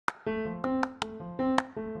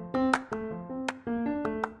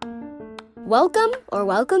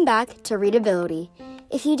Welcome back to Readability.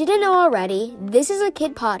 If you didn't know already, this is a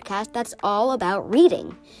kid podcast that's all about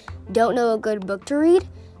reading. Don't know a good book to read?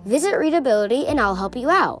 Visit Readability and I'll help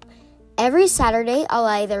you out. Every Saturday, I'll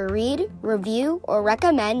either read, review, or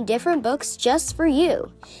recommend different books just for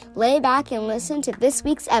you. Lay back and listen to this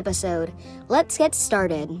week's episode. Let's get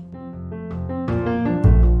started.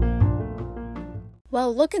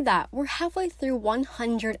 Well, look at that. We're halfway through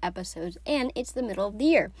 100 episodes, and it's the middle of the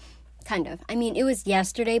year. Kind of. I mean, it was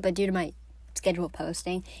yesterday, but due to my schedule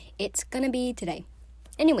posting, it's gonna be today.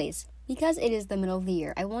 Anyways, because it is the middle of the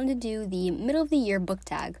year, I wanted to do the middle of the year book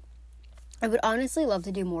tag. I would honestly love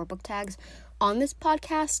to do more book tags on this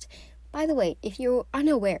podcast. By the way, if you're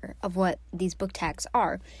unaware of what these book tags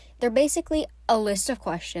are, they're basically a list of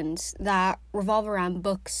questions that revolve around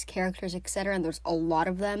books, characters, etc., and there's a lot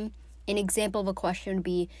of them. An example of a question would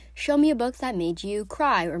be, show me a book that made you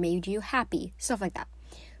cry or made you happy, stuff like that.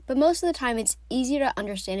 But most of the time, it's easier to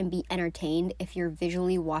understand and be entertained if you're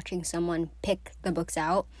visually watching someone pick the books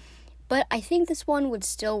out. But I think this one would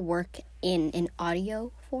still work in an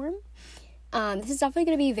audio form. This is definitely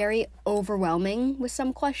going to be very overwhelming with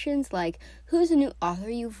some questions like, who's a new author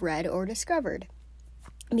you've read or discovered?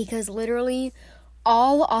 Because literally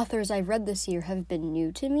all authors I've read this year have been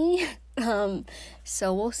new to me.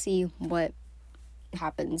 So we'll see what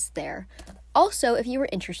happens there. Also, if you were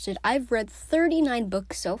interested, I've read 39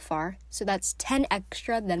 books so far, so that's 10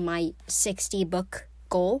 extra than my 60 book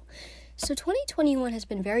goal. So 2021 has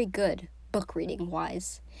been very good, book reading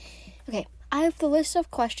wise. Okay, I have the list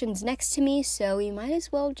of questions next to me, so we might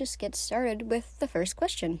as well just get started with the first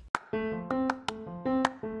question.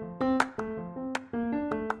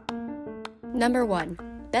 Number 1,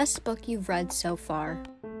 best book you've read so far.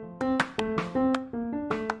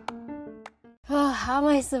 Oh, how am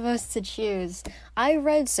I supposed to choose? I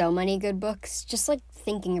read so many good books, just like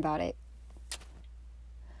thinking about it.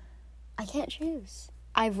 I can't choose.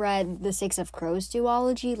 I've read the Six of Crows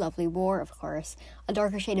duology, Lovely War, of course, A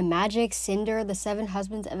Darker Shade of Magic, Cinder, The Seven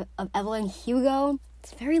Husbands of Evelyn Hugo.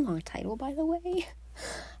 It's a very long title, by the way.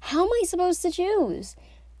 How am I supposed to choose?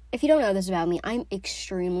 If you don't know this about me, I'm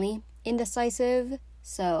extremely indecisive,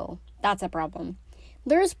 so that's a problem.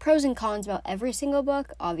 There's pros and cons about every single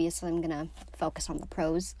book. Obviously, I'm gonna focus on the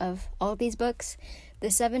pros of all of these books. The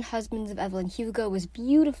Seven Husbands of Evelyn Hugo was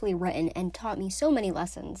beautifully written and taught me so many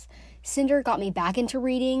lessons. Cinder got me back into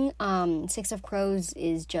reading. Six of Crows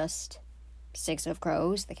is just Six of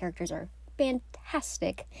Crows. The characters are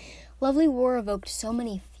fantastic. Lovely War evoked so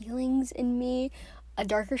many feelings in me. A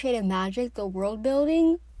Darker Shade of Magic, the world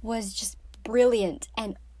building was just brilliant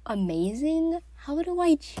and amazing. How do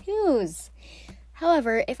I choose?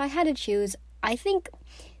 However, if I had to choose, I think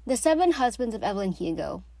The Seven Husbands of Evelyn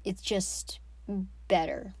Hugo, it's just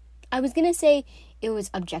better. I was going to say it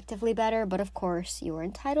was objectively better, but of course, you are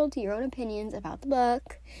entitled to your own opinions about the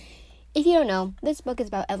book. If you don't know, this book is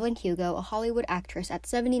about Evelyn Hugo, a Hollywood actress at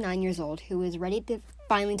 79 years old who is ready to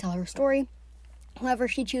finally tell her story. However,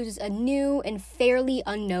 she chooses a new and fairly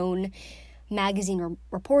unknown magazine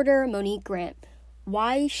reporter, Monique Grant.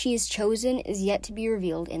 Why she is chosen is yet to be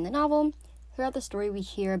revealed in the novel. Throughout the story, we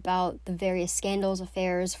hear about the various scandals,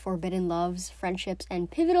 affairs, forbidden loves, friendships,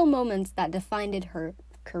 and pivotal moments that defined her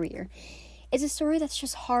career. It's a story that's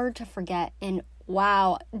just hard to forget, and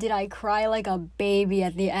wow, did I cry like a baby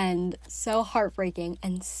at the end. So heartbreaking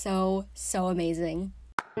and so amazing.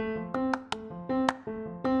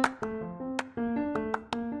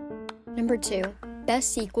 Number 2,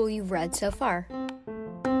 best sequel you've read so far.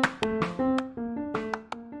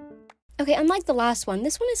 Okay, unlike the last one,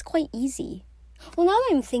 this one is quite easy. Well, now that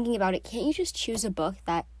I'm thinking about it, can't you just choose a book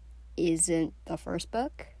that isn't the first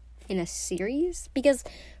book in a series? Because,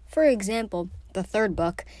 for example, the third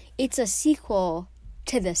book, it's a sequel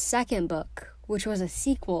to the second book, which was a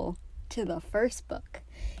sequel to the first book.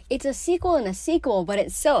 It's a sequel and a sequel, but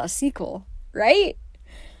it's still a sequel, right?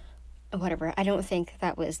 Whatever, I don't think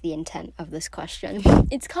that was the intent of this question.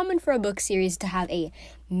 It's common for a book series to have a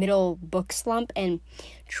middle book slump, and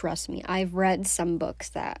trust me, I've read some books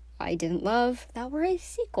that I didn't love that were a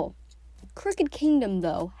sequel. Crooked Kingdom,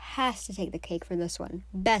 though, has to take the cake for this one.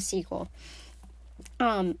 Best sequel.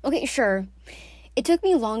 Okay, sure. It took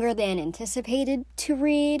me longer than anticipated to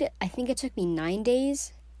read. I think it took me 9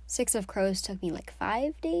 days. Six of Crows took me like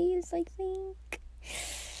 5 days, I think.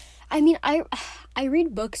 I mean, I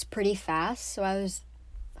read books pretty fast, so I was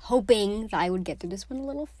hoping that I would get through this one a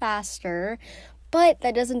little faster, but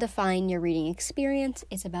that doesn't define your reading experience.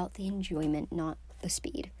 It's about the enjoyment, not the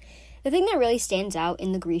speed. The thing that really stands out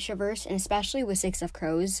in the Grishaverse, and especially with Six of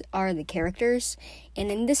Crows, are the characters.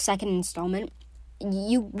 And in this second installment,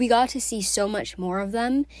 we got to see so much more of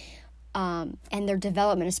them, and their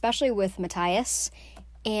development, especially with Matthias,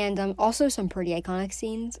 and also some pretty iconic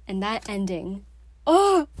scenes. And that ending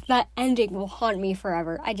will haunt me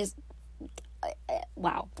forever.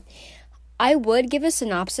 Wow. I would give a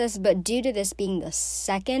synopsis, but due to this being the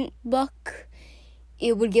second book,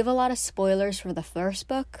 it would give a lot of spoilers for the first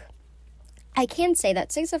book. I can say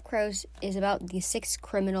that Six of Crows is about the 6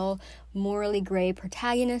 criminal, morally gray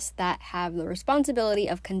protagonists that have the responsibility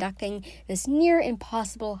of conducting this near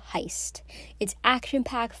impossible heist. It's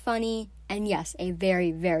action-packed, funny, and yes, a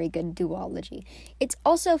very, very good duology. It's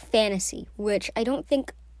also fantasy, which I don't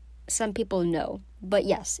think some people know, but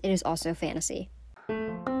yes, it is also fantasy.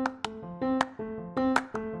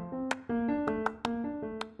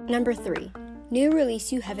 Number 3. New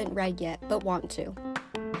release you haven't read yet, but want to.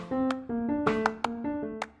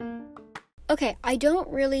 Okay, I don't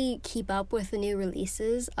really keep up with the new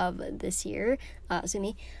releases of this year,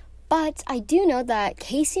 but I do know that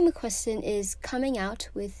Casey McQuiston is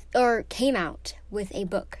came out with a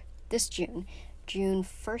book this June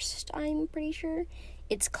 1st, I'm pretty sure.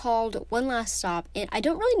 It's called One Last Stop, and I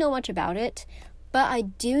don't really know much about it, but I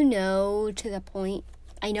do know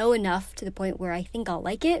enough to the point where I think I'll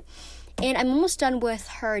like it, and I'm almost done with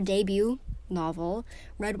her debut novel,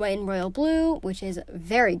 Red, White, and Royal Blue, which is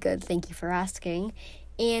very good, thank you for asking,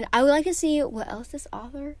 and I would like to see what else this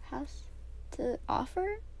author has to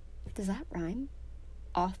offer. Does that rhyme?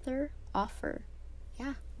 Offer.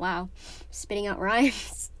 Yeah, wow. Spitting out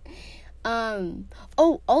rhymes.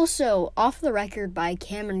 Also, Off the Record by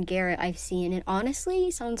Cameron Garrett I've seen, and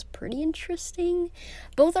honestly, sounds pretty interesting.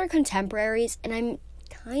 Both are contemporaries, and I'm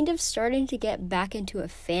kind of starting to get back into a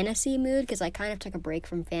fantasy mood, because I kind of took a break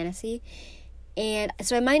from fantasy. And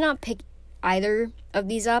so I might not pick either of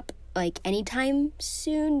these up, anytime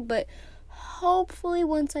soon, but hopefully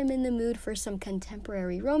once I'm in the mood for some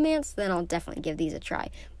contemporary romance, then I'll definitely give these a try.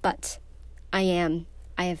 But I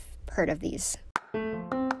have heard of these.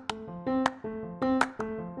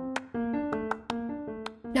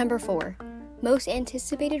 Number 4. Most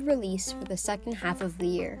anticipated release for the second half of the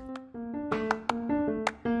year.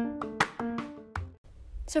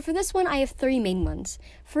 So for this one, I have 3 main ones.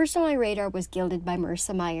 First on my radar was Gilded by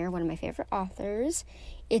Marissa Meyer, one of my favorite authors.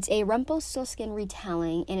 It's a Rumpelstiltskin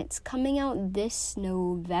retelling, and it's coming out this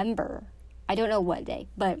November. I don't know what day,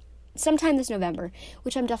 but sometime this November,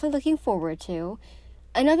 which I'm definitely looking forward to.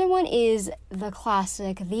 Another one is the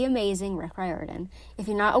classic, the amazing Rick Riordan. If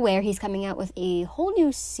you're not aware, he's coming out with a whole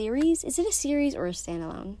new series. Is it a series or a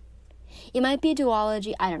standalone? It might be a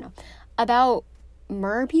duology, I don't know. About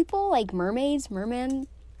people, like mermaids, merman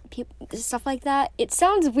people, stuff like that. It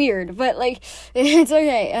sounds weird, but it's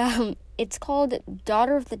okay. It's called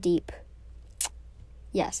Daughter of the Deep.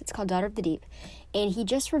 Yes, it's called Daughter of the Deep. And he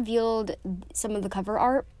just revealed some of the cover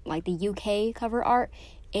art, like the UK cover art,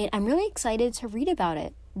 and I'm really excited to read about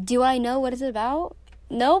it. Do I know what it's about?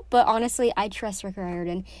 Nope, but honestly, I trust Rick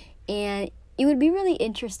Riordan, and it would be really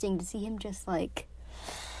interesting to see him just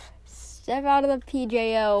step out of the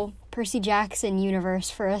PJO, Percy Jackson universe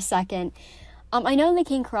for a second. I know the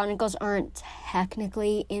King Chronicles aren't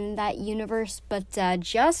technically in that universe, but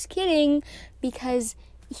just kidding, because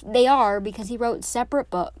he wrote separate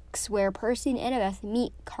books where Percy and Annabeth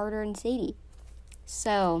meet Carter and Sadie.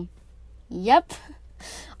 So, yep,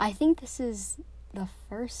 I think this is the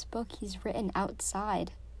first book he's written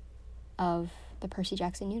outside of the Percy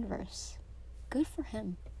Jackson universe. Good for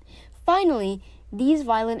him. Finally, These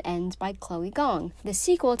Violent Ends by Chloe Gong, the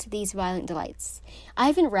sequel to These Violent Delights. I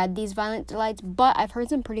haven't read These Violent Delights, but I've heard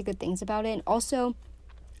some pretty good things about it. And also,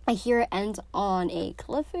 I hear it ends on a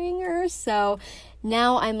cliffhanger, so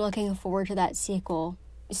now I'm looking forward to that sequel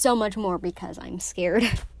so much more because I'm scared.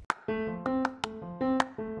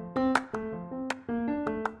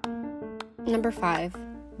 Number 5,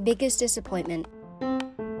 biggest disappointment.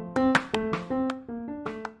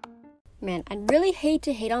 Man, I'd really hate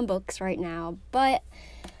to hate on books right now, but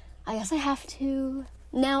I guess I have to.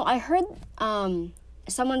 Now, I heard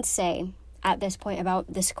someone say at this point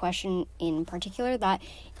about this question in particular that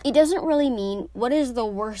it doesn't really mean what is the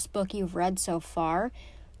worst book you've read so far,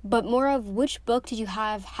 but more of which book did you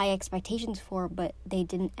have high expectations for, but they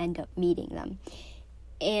didn't end up meeting them.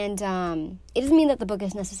 And it doesn't mean that the book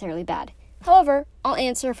is necessarily bad. However, I'll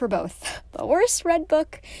answer for both the worst read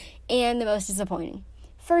book and the most disappointing.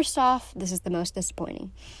 First off, this is the most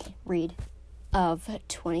disappointing read of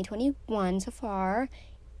 2021 so far,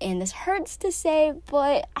 and this hurts to say,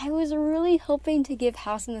 but I was really hoping to give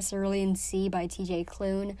House in the Cerulean Sea by T.J.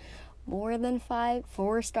 Klune more than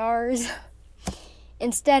 4 stars.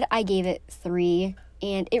 Instead, I gave it 3,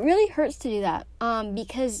 and it really hurts to do that,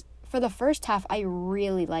 because for the first half, I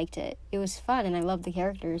really liked it. It was fun, and I loved the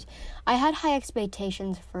characters. I had high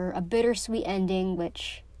expectations for a bittersweet ending,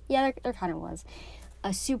 which, yeah, there kind of was.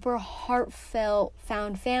 A super heartfelt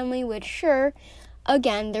found family, which, sure,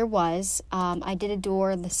 again, there was. I did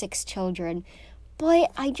adore the 6 children,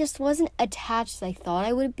 but I just wasn't attached as I thought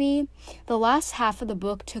I would be. The last half of the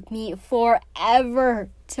book took me forever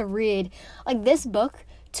to read. Like, this book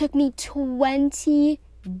took me 20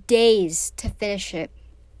 days to finish it.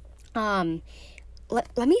 Let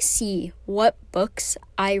me see what books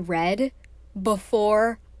I read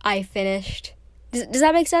before I finished. Does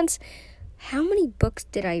that make sense? How many books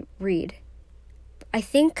did I read? I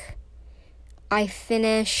think I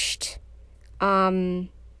finished, Oliver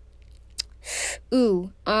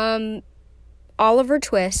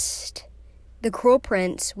Twist, The Cruel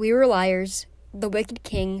Prince, We Were Liars, The Wicked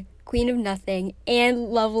King, Queen of Nothing, and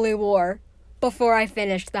Lovely War before I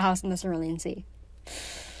finished The House on the Cerulean Sea.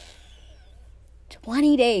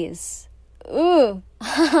 20 days. Oof.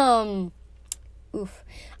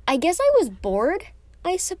 I guess I was bored,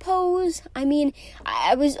 I suppose. I mean,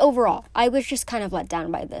 I was just kind of let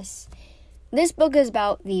down by this. This book is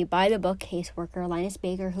about the by-the-book caseworker, Linus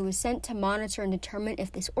Baker, who was sent to monitor and determine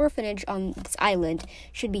if this orphanage on this island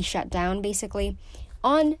should be shut down, basically.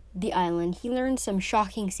 On the island, he learned some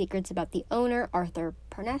shocking secrets about the owner, Arthur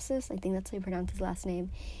Parnassus, I think that's how you pronounce his last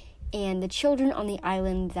name, and the children on the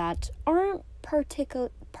island that aren't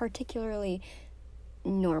particularly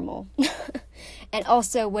normal. And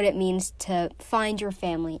also what it means to find your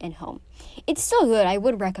family and home. It's still good, I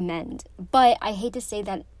would recommend, but I hate to say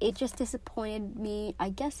that it just disappointed me. I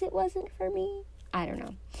guess it wasn't for me. I don't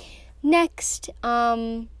know. Next,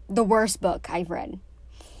 the worst book I've read.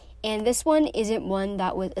 And this one isn't one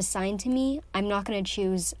that was assigned to me. I'm not going to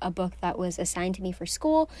choose a book that was assigned to me for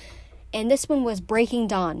school. And this one was Breaking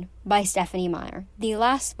Dawn by Stephenie Meyer, the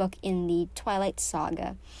last book in the Twilight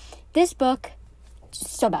saga. This book,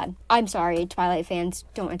 so bad. I'm sorry, Twilight fans,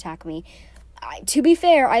 don't attack me. To be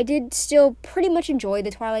fair, I did still pretty much enjoy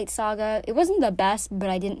the Twilight saga. It wasn't the best, but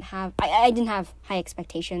I didn't have high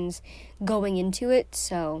expectations going into it,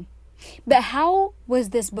 so. But how was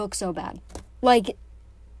this book so bad? Like,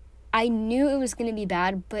 I knew it was going to be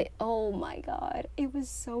bad, but oh my god, it was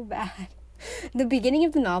so bad. The beginning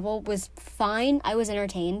of the novel was fine, I was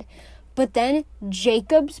entertained, but then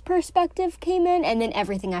Jacob's perspective came in, and then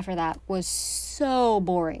everything after that was so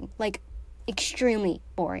boring. Like, extremely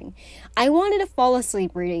boring. I wanted to fall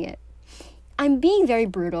asleep reading it. I'm being very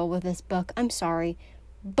brutal with this book, I'm sorry,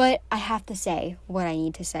 but I have to say what I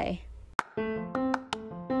need to say.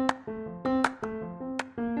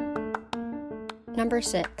 Number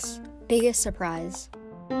 6, biggest surprise.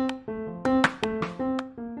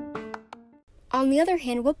 On the other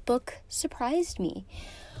hand, what book surprised me?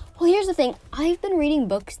 Well, here's the thing. I've been reading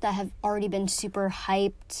books that have already been super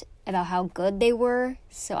hyped about how good they were,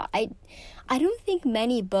 so I don't think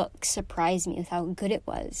many books surprised me with how good it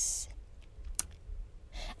was.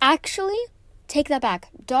 Actually, take that back.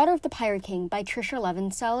 Daughter of the Pirate King by Trisha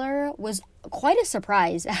Levenseller was quite a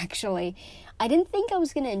surprise, actually. I didn't think I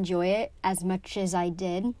was going to enjoy it as much as I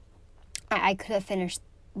did. I could have finished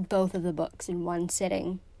both of the books in one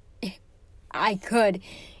sitting. I could,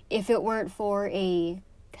 if it weren't for a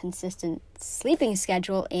consistent sleeping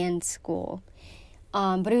schedule and school.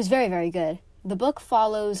 But it was very, very good. The book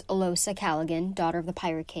follows Alosa Callaghan, daughter of the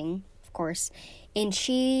Pirate King, of course, and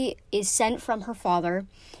she is sent from her father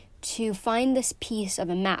to find this piece of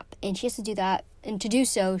a map, and she has to do that, and to do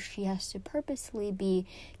so, she has to purposely be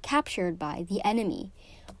captured by the enemy.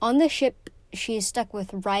 On the ship, she is stuck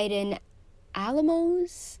with Raiden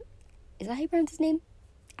Alamos. Is that how you pronounce his name?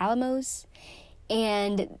 Alamos.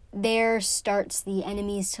 And there starts the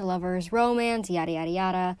enemies to lovers romance, yada, yada,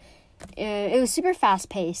 yada. It was super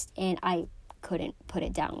fast-paced, and I couldn't put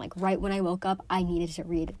it down. Like, right when I woke up, I needed to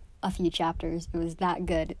read a few chapters. It was that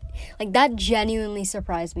good. Like, that genuinely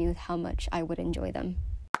surprised me with how much I would enjoy them.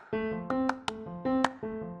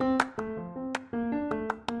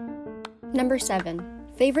 Number 7.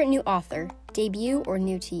 Favorite new author, debut or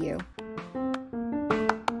new to you?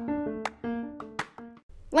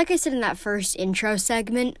 Like I said in that first intro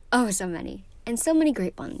segment, so many. And so many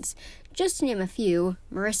great ones. Just to name a few,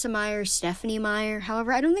 Marissa Meyer, Stephenie Meyer.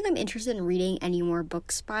 However, I don't think I'm interested in reading any more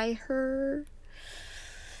books by her.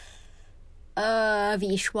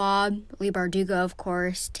 V. Schwab, Leigh Bardugo, of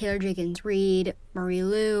course, Taylor Jenkins Reid, Marie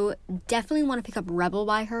Lu. Definitely want to pick up Rebel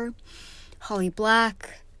by her. Holly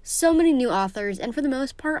Black. So many new authors, and for the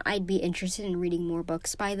most part, I'd be interested in reading more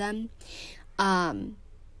books by them.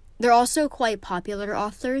 They're also quite popular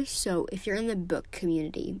authors, so if you're in the book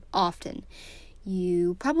community often,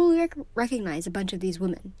 you probably recognize a bunch of these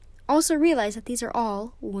women. Also realize that these are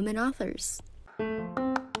all women authors.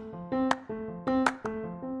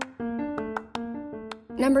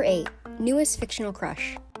 Number 8, newest fictional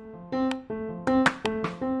crush.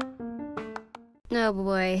 Oh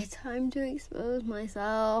boy, time to expose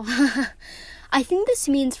myself. I think this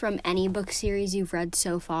means from any book series you've read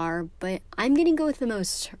so far, but I'm gonna go with the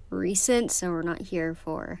most recent, so we're not here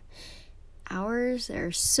for hours. There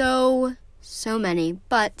are so many,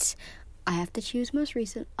 but I have to choose most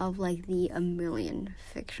recent of like the a million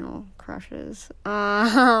fictional crushes.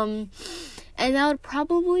 And that would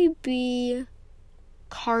probably be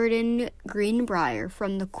Cardan Greenbriar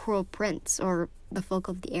from The Cruel Prince, or the Folk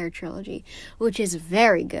of the Air trilogy, which is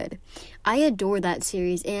very good. I adore that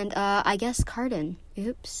series, and I guess Cardan.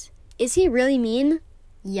 Oops. Is he really mean?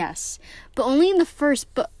 Yes. But only in the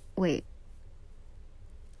first book. Wait.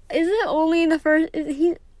 Is it only in the first? Is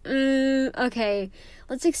he? Okay.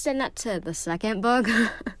 Let's extend that to the second book.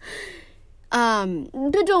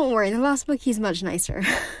 But don't worry, in the last book he's much nicer.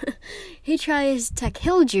 He tries to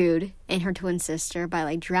kill Jude and her twin sister by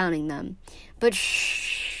like drowning them. But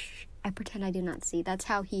shh, I pretend I do not see. That's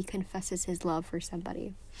how he confesses his love for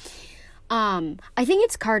somebody. I think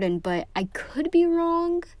it's Cardan, but I could be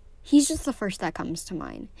wrong. He's just the first that comes to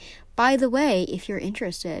mind. By the way, if you're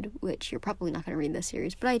interested, which you're probably not going to read this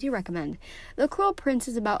series, but I do recommend, The Cruel Prince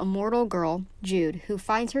is about a mortal girl, Jude, who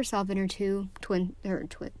finds herself in her two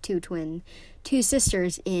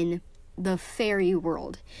sisters in the fairy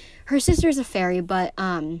world. Her sister's a fairy, but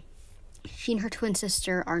she and her twin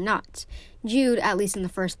sister are not. Jude, at least in the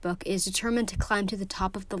first book, is determined to climb to the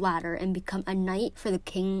top of the ladder and become a knight for the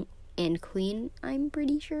king and queen, I'm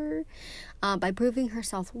pretty sure, by proving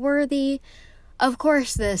herself worthy. Of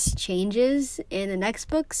course, this changes in the next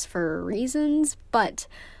books for reasons, but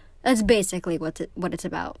that's basically what it's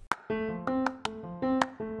about.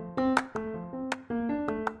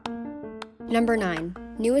 Number 9,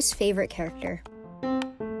 newest favorite character.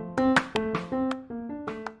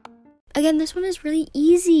 Again, this one is really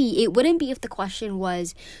easy. It wouldn't be if the question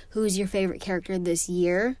was, who's your favorite character this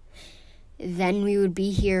year? Then we would be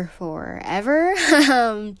here forever.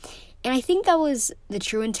 And I think that was the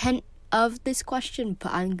true intent of this question,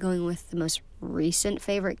 but I'm going with the most recent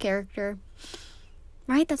favorite character.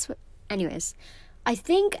 Right? Anyways, I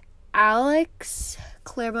think Alex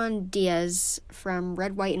Claremont Diaz from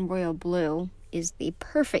Red, White, and Royal Blue is the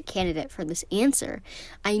perfect candidate for this answer.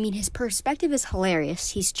 I mean, his perspective is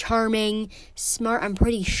hilarious. He's charming, smart. I'm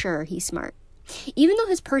pretty sure he's smart. Even though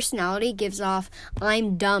his personality gives off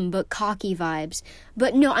I'm dumb but cocky vibes.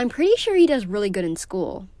 But no, I'm pretty sure he does really good in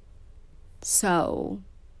school. So,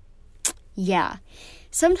 yeah.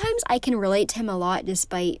 Sometimes I can relate to him a lot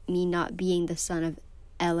despite me not being the son of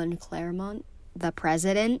Ellen Claremont, the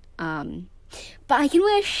president. But I can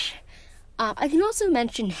wish... I can also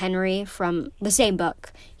mention Henry from the same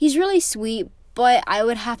book. He's really sweet, but I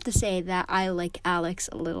would have to say that I like Alex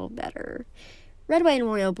a little better. Red, White, and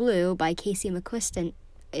Royal Blue by Casey McQuiston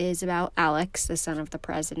is about Alex, the son of the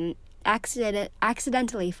president,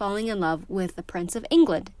 accidentally falling in love with the Prince of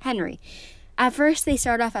England, Henry. At first, they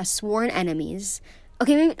start off as sworn enemies.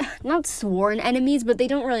 Okay, maybe not sworn enemies, but they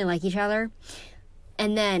don't really like each other.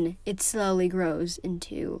 And then it slowly grows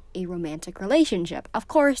into a romantic relationship. Of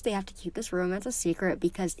course, they have to keep this romance a secret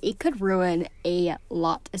because it could ruin a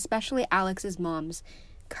lot, especially Alex's mom's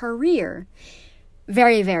career.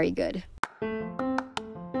 Very, very good.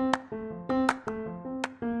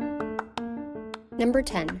 Number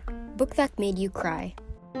 10, book that made you cry.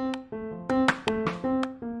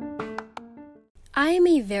 I am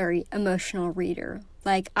a very emotional reader.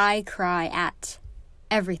 Like, I cry at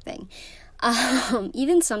everything.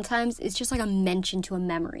 Even sometimes it's just like a mention to a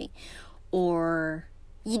memory or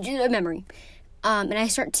a memory. And I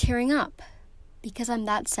start tearing up because I'm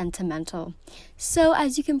that sentimental. So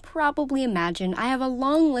as you can probably imagine, I have a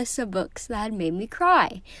long list of books that had made me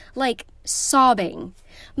cry, like sobbing.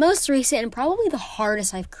 Most recent and probably the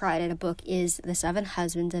hardest I've cried at a book is The Seven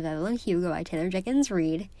Husbands of Evelyn Hugo by Taylor Jenkins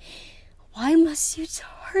Reid. Why must you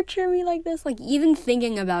torture me like this? Like, even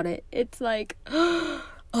thinking about it, it's like, oh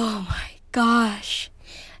my gosh.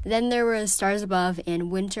 Then there was Stars Above and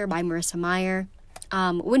Winter by Marissa Meyer.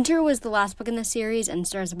 Winter was the last book in the series, and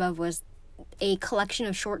Stars Above was a collection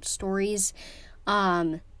of short stories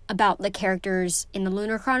about the characters in the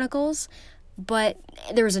Lunar Chronicles, but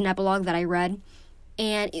there was an epilogue that I read,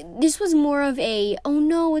 and this was more of a, oh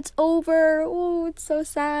no, it's over, oh, it's so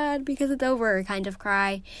sad because it's over kind of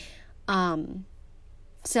cry.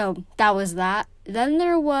 So that was that. Then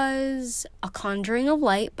there was A Conjuring of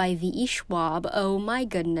Light by V.E. Schwab. Oh my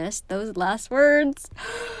goodness, those last words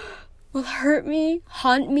will haunt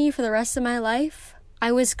me for the rest of my life.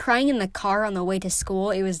 I was crying in the car on the way to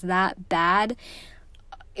school. It was that bad.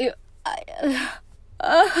 It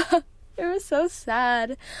was so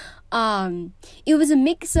sad. It was a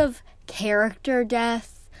mix of character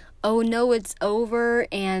death, oh no, it's over,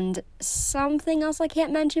 and something else I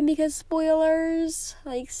can't mention because spoilers,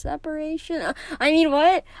 like separation. I mean,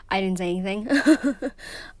 what? I didn't say anything.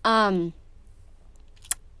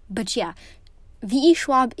 But yeah, V.E.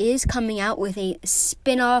 Schwab is coming out with a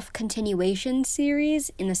spin-off continuation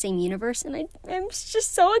series in the same universe, and I'm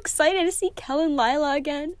just so excited to see Kel and Lila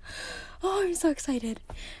again. Oh, I'm so excited.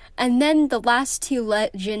 And then the last 2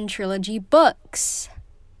 Legend Trilogy books.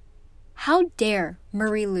 How dare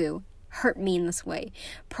Marie Lu hurt me in this way?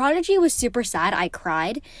 Prodigy was super sad. I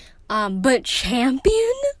cried. But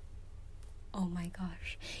Champion? Oh my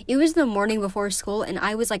gosh. It was the morning before school, and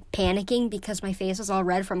I was like panicking because my face was all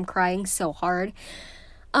red from crying so hard.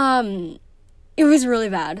 It was really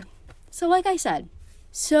bad. So like I said,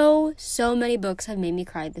 so many books have made me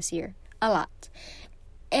cry this year. A lot.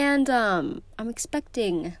 And I'm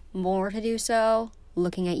expecting more to do so.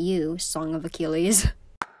 Looking at you, Song of Achilles.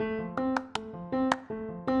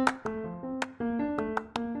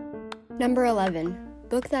 Number 11,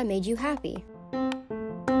 book that made you happy.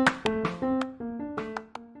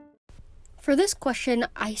 For this question,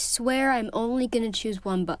 I swear I'm only going to choose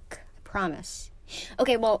one book. I promise.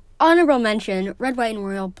 Okay, well, honorable mention, Red, White, and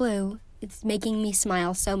Royal Blue. It's making me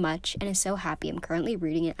smile so much and is so happy. I'm currently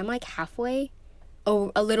reading it. I'm like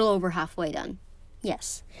a little over halfway done.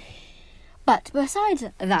 Yes. But besides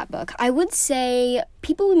that book, I would say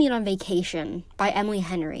People We Meet on Vacation by Emily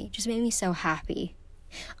Henry just made me so happy.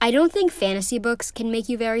 I don't think fantasy books can make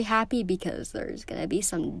you very happy because there's going to be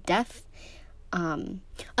some death.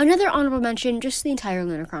 Another honorable mention, just the entire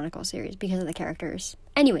Lunar Chronicle series because of the characters.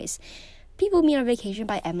 Anyways, People Meet on Vacation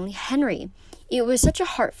by Emily Henry. It was such a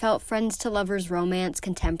heartfelt friends to lovers romance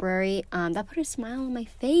contemporary that put a smile on my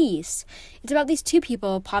face. It's about these 2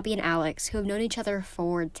 people, Poppy and Alex, who have known each other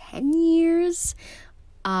for 10 years.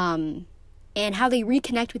 And how they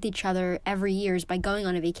reconnect with each other every year by going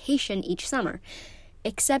on a vacation each summer.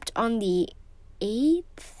 Except on the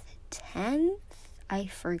 8th, 10th, I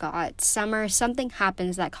forgot, summer, something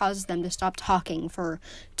happens that causes them to stop talking for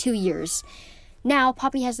 2 years. Now,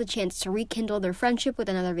 Poppy has the chance to rekindle their friendship with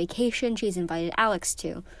another vacation she's invited Alex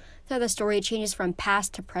to. Throughout the story, it changes from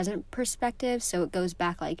past to present perspective, so it goes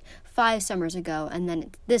back like 5 summers ago, and then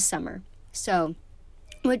it's this summer. So,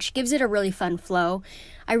 which gives it a really fun flow.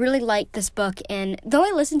 I really like this book, and though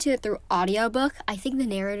I listened to it through audiobook, I think the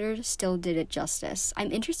narrator still did it justice.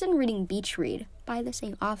 I'm interested in reading Beach Read by the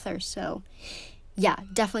same author, so yeah,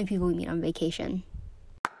 definitely People We Meet on Vacation.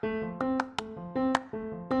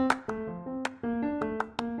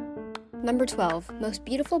 Number 12, most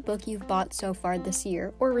beautiful book you've bought so far this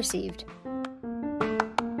year or received.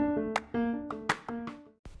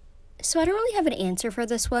 So I don't really have an answer for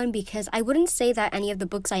this one because I wouldn't say that any of the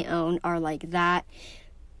books I own are like that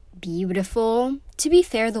beautiful. To be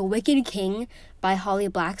fair, The Wicked King by Holly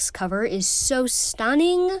Black's cover is so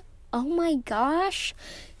stunning. Oh my gosh.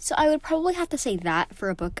 So I would probably have to say that for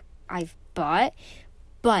a book I've bought.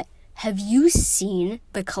 But have you seen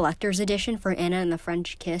the collector's edition for Anna and the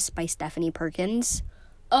French Kiss by Stephanie Perkins?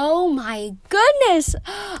 Oh my goodness.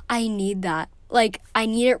 I need that. Like, I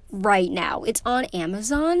need it right now. It's on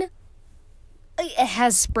Amazon. It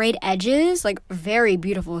has sprayed edges, like very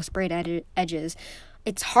beautiful sprayed edges.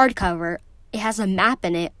 It's hardcover. It has a map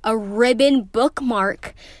in it, a ribbon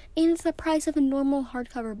bookmark, and it's the price of a normal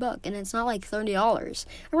hardcover book, and it's not like $30,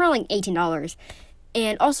 around like $18.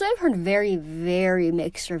 And also, I've heard very, very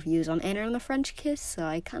mixed reviews on Anna and the French Kiss, so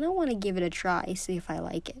I kind of want to give it a try, see if I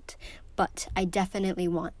like it. But I definitely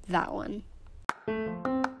want that one.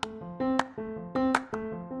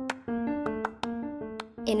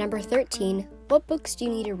 And number 13, what books do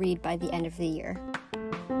you need to read by the end of the year?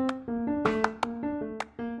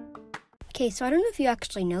 Okay, so I don't know if you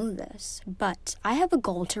actually know this, but I have a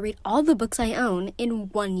goal to read all the books I own in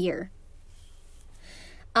 1 year.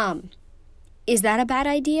 Is that a bad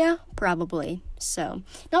idea? Probably. So,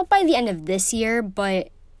 not by the end of this year, but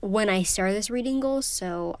when I start this reading goal,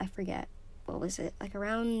 so I forget, what was it, like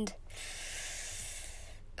around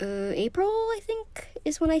April, I think,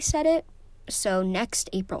 is when I set it. So next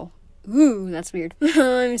April. Ooh, that's weird.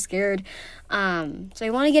 I'm scared. So I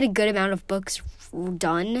want to get a good amount of books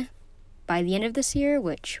done by the end of this year,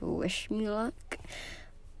 which wish me luck.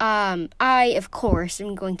 I, of course,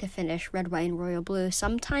 am going to finish Red, White, and Royal Blue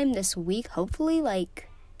sometime this week, hopefully, like,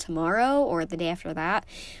 tomorrow or the day after that.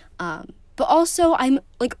 But also, I'm,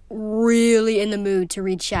 like, really in the mood to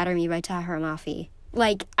read Shatter Me by Tahira Mafi.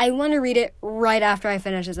 Like, I want to read it right after I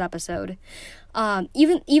finish this episode.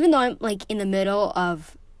 Even though I'm, like, in the middle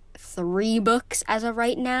of 3 books as of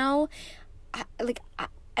right now,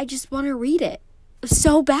 I just want to read it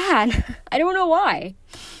so bad. I don't know why.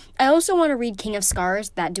 I also want to read King of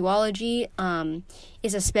Scars. That duology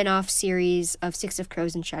is a spin-off series of Six of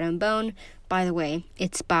Crows and Shadow and Bone. By the way,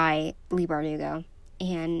 it's by Leigh Bardugo,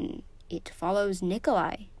 and it follows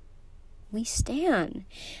Nikolai. We stan.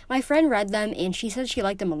 My friend read them, and she said she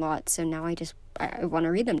liked them a lot, so now I want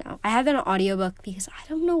to read them now. I have them on audiobook because I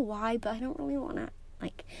don't know why, but I don't really want to,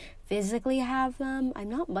 like, physically have them. I'm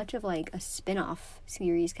not much of, like, a spin-off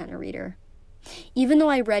series kind of reader. Even though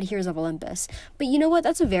I read Heroes of Olympus. But you know what?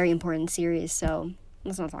 That's a very important series, so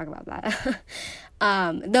let's not talk about that.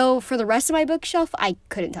 Though for the rest of my bookshelf, I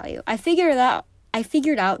couldn't tell you. I figured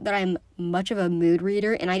out that I'm much of a mood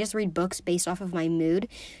reader, and I just read books based off of my mood.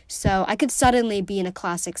 So I could suddenly be in a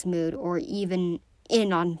classics mood or even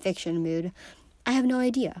in a nonfiction mood. I have no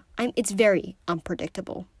idea. It's very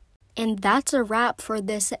unpredictable. And that's a wrap for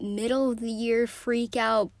this middle of the year freak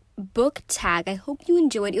out book tag. I hope you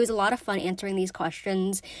enjoyed. It was a lot of fun answering these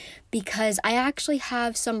questions because I actually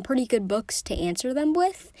have some pretty good books to answer them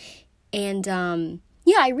with. And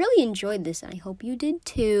yeah, I really enjoyed this, and I hope you did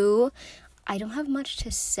too. I don't have much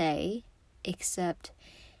to say except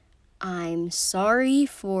I'm sorry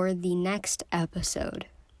for the next episode.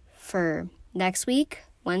 For next week,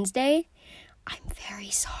 Wednesday, I'm very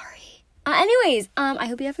sorry. Anyways, I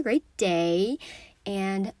hope you have a great day,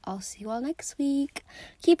 and I'll see you all next week.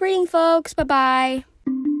 Keep reading, folks. Bye-bye.